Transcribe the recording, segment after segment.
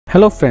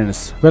Hello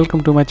friends,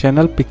 welcome to my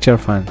channel Picture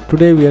Fun.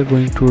 Today we are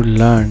going to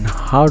learn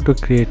how to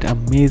create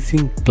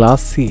amazing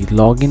classy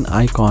login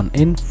icon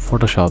in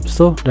Photoshop.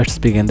 So let's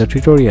begin the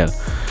tutorial.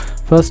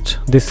 First,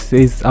 this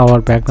is our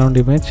background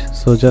image,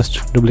 so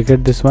just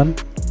duplicate this one.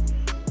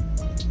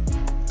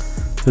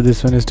 So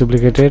this one is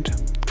duplicated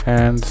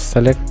and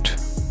select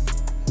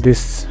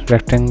this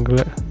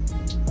rectangle,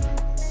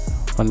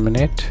 1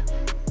 minute,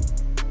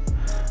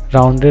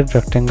 rounded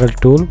rectangle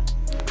tool.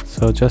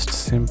 So just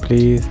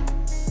simply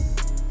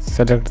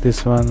select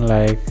this one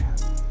like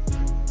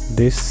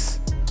this,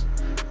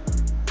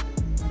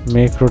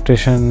 make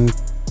rotation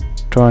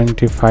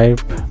 25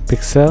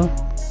 pixel.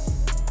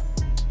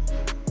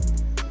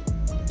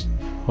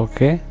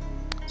 Okay,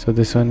 so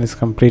this one is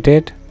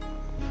completed,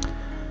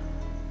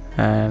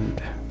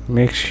 and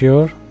make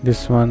sure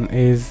this one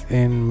is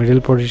in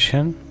middle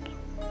position.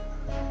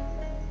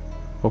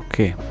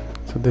 Okay,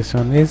 so this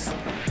one is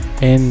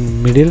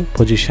in middle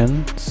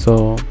position.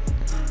 So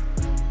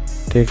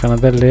take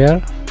another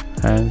layer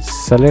and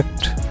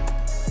select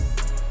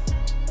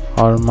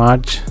or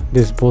merge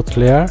this both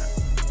layer.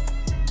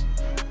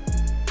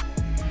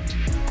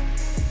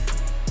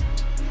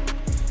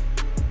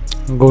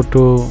 Go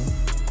to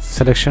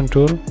selection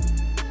tool,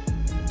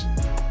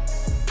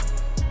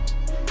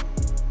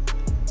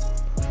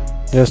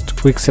 just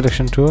quick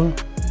selection tool,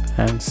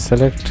 and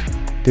select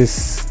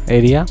this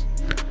area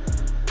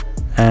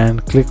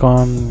and click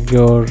on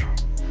your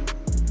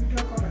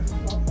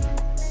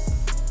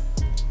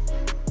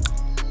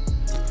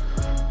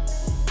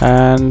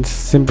and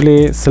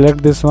simply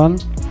select this one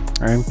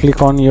and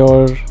click on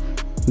your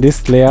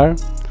this layer,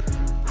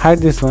 hide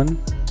this one,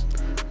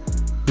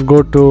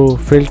 go to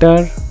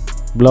filter,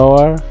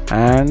 blower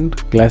and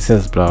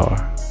glasses blower,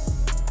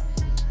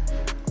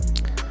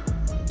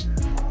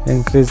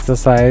 increase the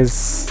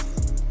size.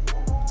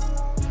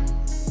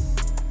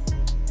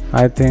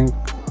 I think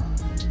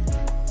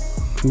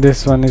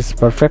this one is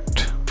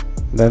perfect.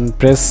 Then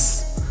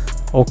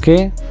press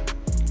OK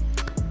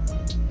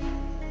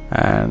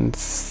and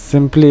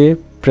simply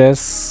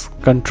press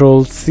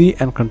Ctrl C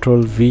and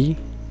Ctrl V,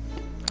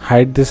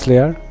 hide this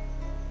layer,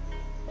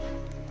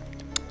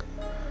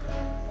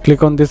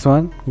 click on this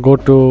one, go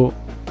to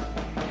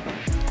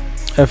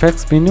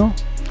FX menu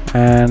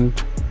and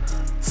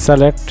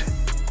select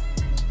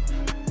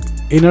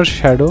inner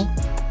shadow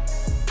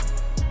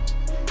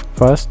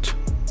first.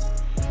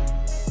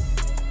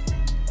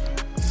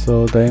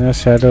 So the inner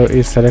shadow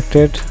is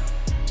selected.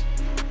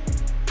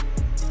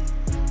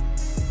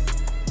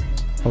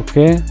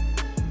 Okay,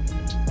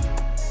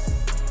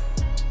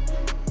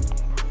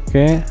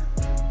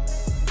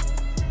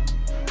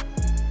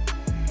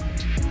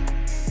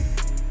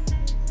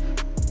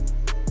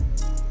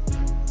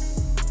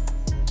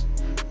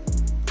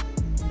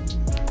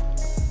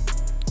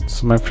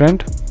 so my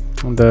friend,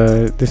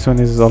 this one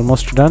is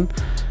almost done,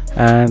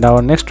 and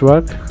our next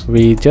work,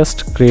 we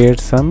just create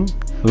some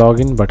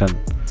login button.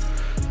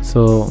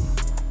 So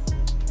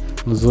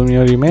zoom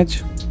your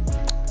image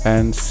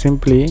and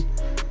simply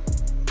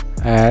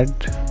add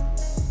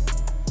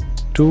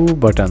two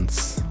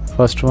buttons.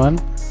 First one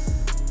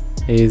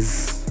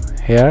is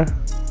here.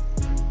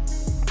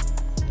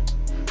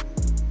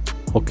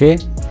 Okay,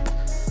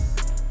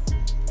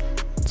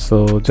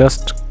 so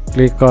just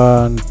click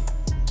on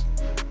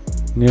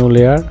new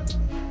layer,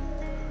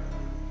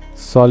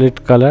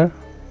 solid color,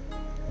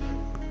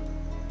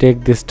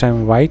 take this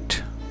time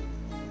white.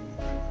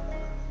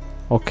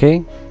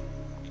 Okay,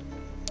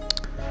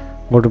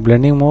 go to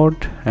blending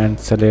mode and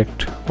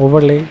select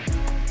overlay,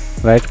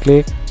 right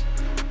click,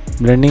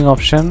 blending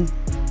option,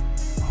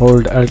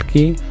 hold alt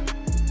key.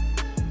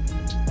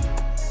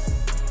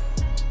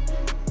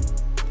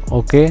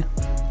 Okay,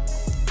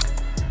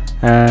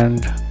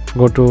 and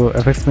go to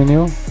FX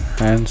menu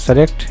and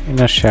select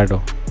inner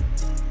shadow,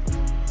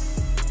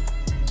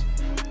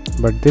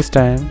 but this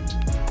time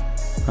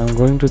I'm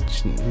going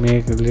to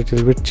make a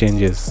little bit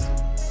changes.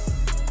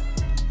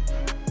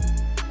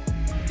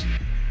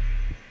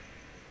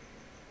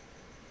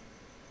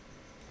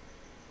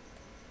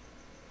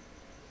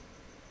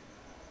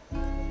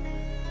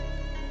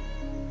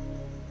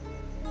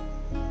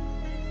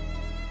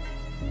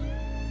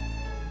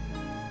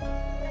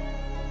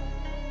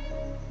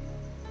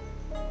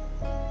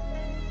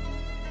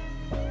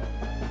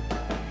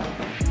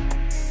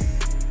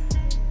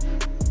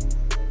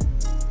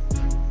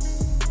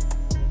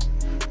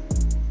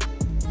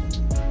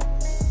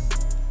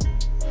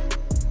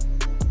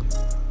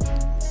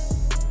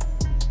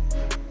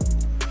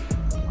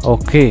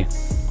 Okay,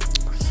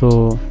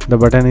 so the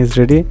button is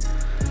ready.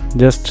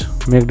 Just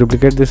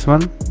duplicate this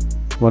one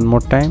more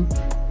time,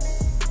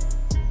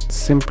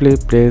 simply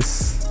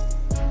place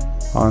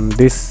on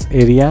this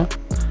area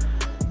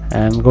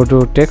and go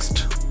to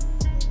text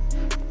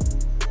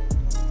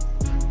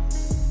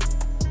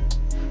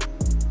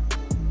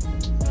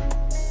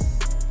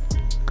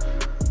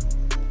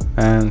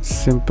and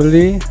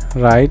simply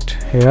write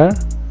here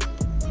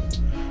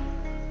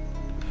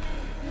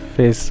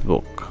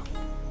Facebook.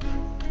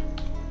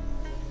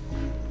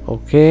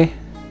 Okay,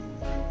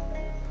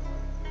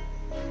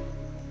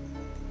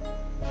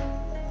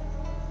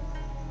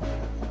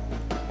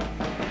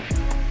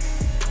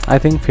 I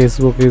think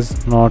Facebook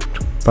is not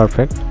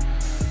perfect,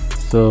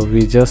 so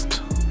we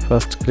just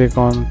first click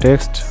on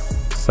text,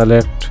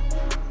 select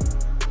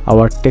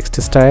our text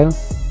style.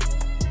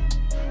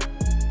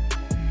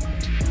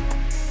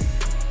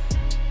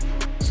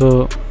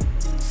 So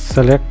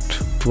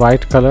select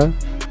white color.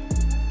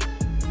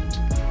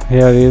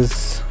 Here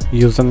is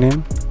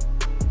username.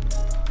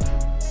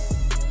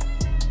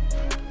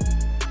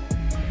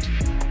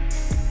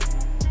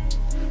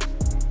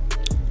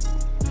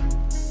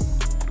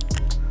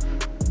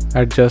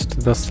 Adjust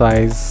the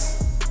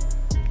size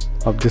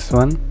of this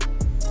one.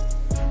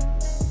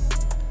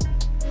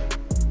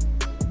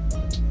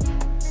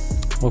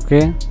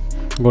 Okay,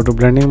 go to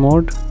blending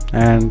mode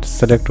and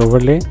select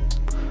overlay,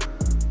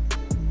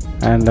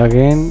 and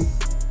again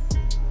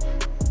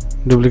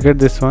duplicate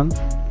this one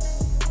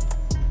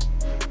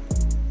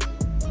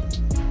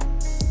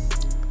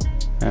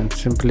and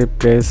simply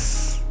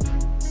place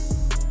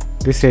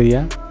this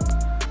area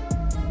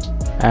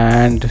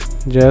and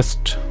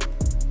just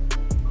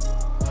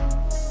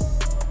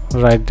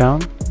write down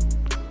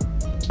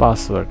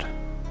password.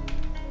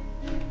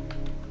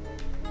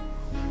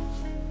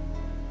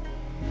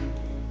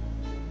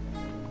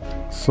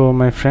 So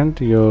my friend,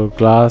 your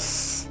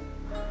glass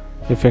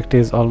effect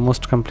is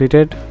almost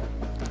completed,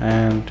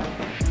 and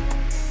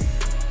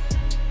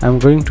I'm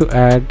going to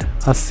add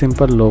a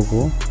simple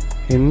logo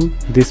in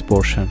this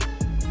portion.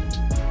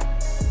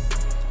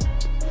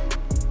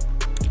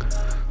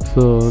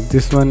 So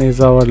this one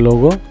is our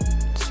logo,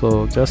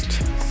 so just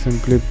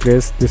simply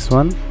place this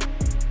one.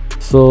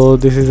 So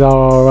this is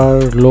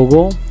our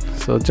logo,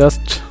 so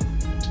just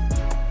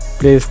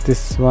place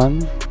this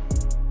one.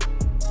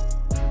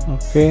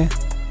 Okay,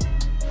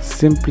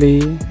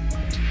 simply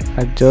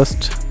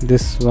adjust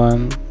this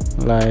one,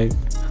 like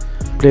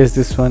place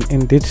this one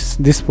in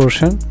this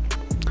portion.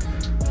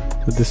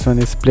 So this one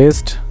is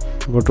placed.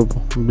 Go to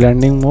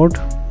blending mode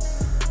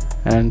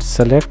and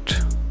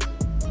select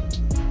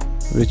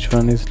which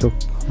one is look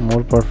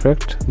more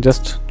perfect.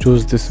 Just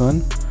choose this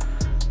one,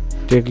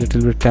 take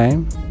little bit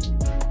time.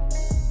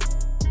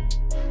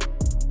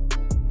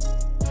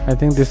 I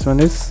think this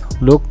one is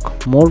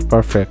look more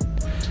perfect,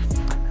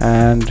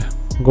 and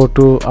go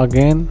to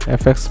again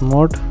FX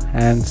mode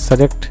and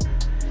select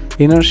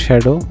inner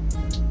shadow.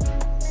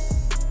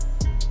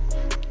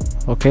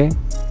 Okay,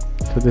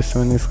 so this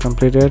one is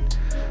completed,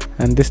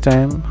 and this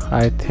time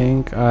I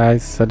think I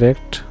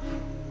select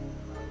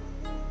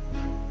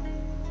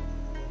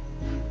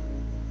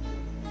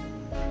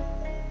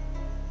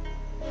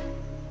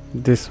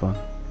this one.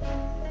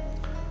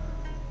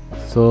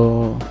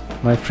 So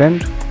my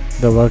friend,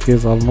 the work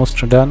is almost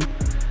done,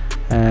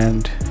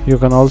 and you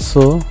can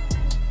also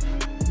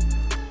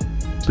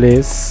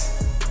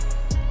place,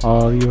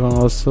 or you can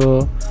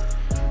also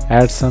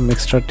add some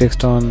extra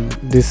text on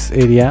this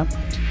area.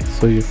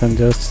 So you can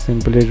just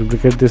simply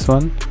duplicate this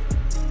one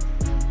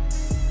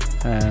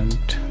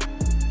and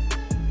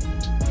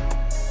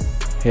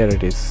here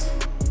it is.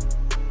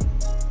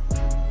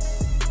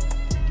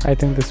 I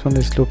think this one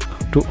is look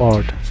too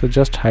odd, so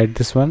just hide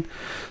this one.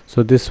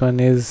 So this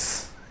one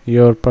is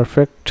your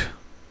perfect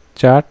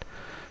chart,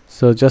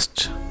 so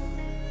just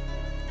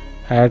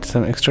add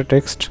some extra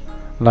text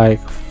like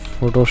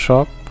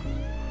Photoshop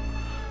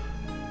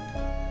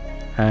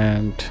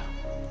and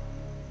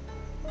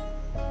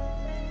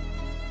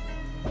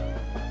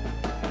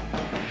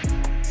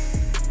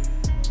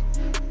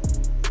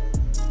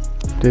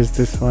place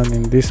this one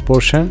in this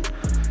portion.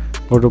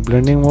 Go to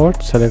blending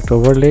mode, select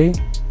overlay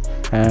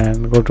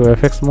and go to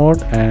FX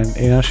mode and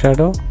inner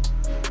shadow,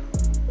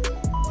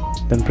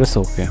 then press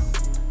OK.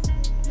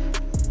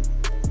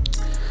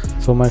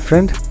 So my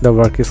friend, the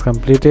work is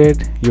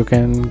completed. You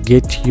can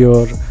get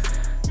your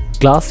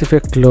glass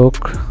effect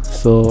look.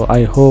 So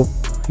I hope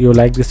you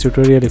like this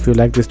tutorial. If you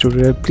like this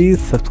tutorial,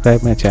 please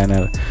subscribe my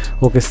channel.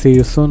 Okay, see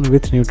you soon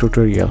with new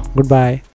tutorial. Goodbye.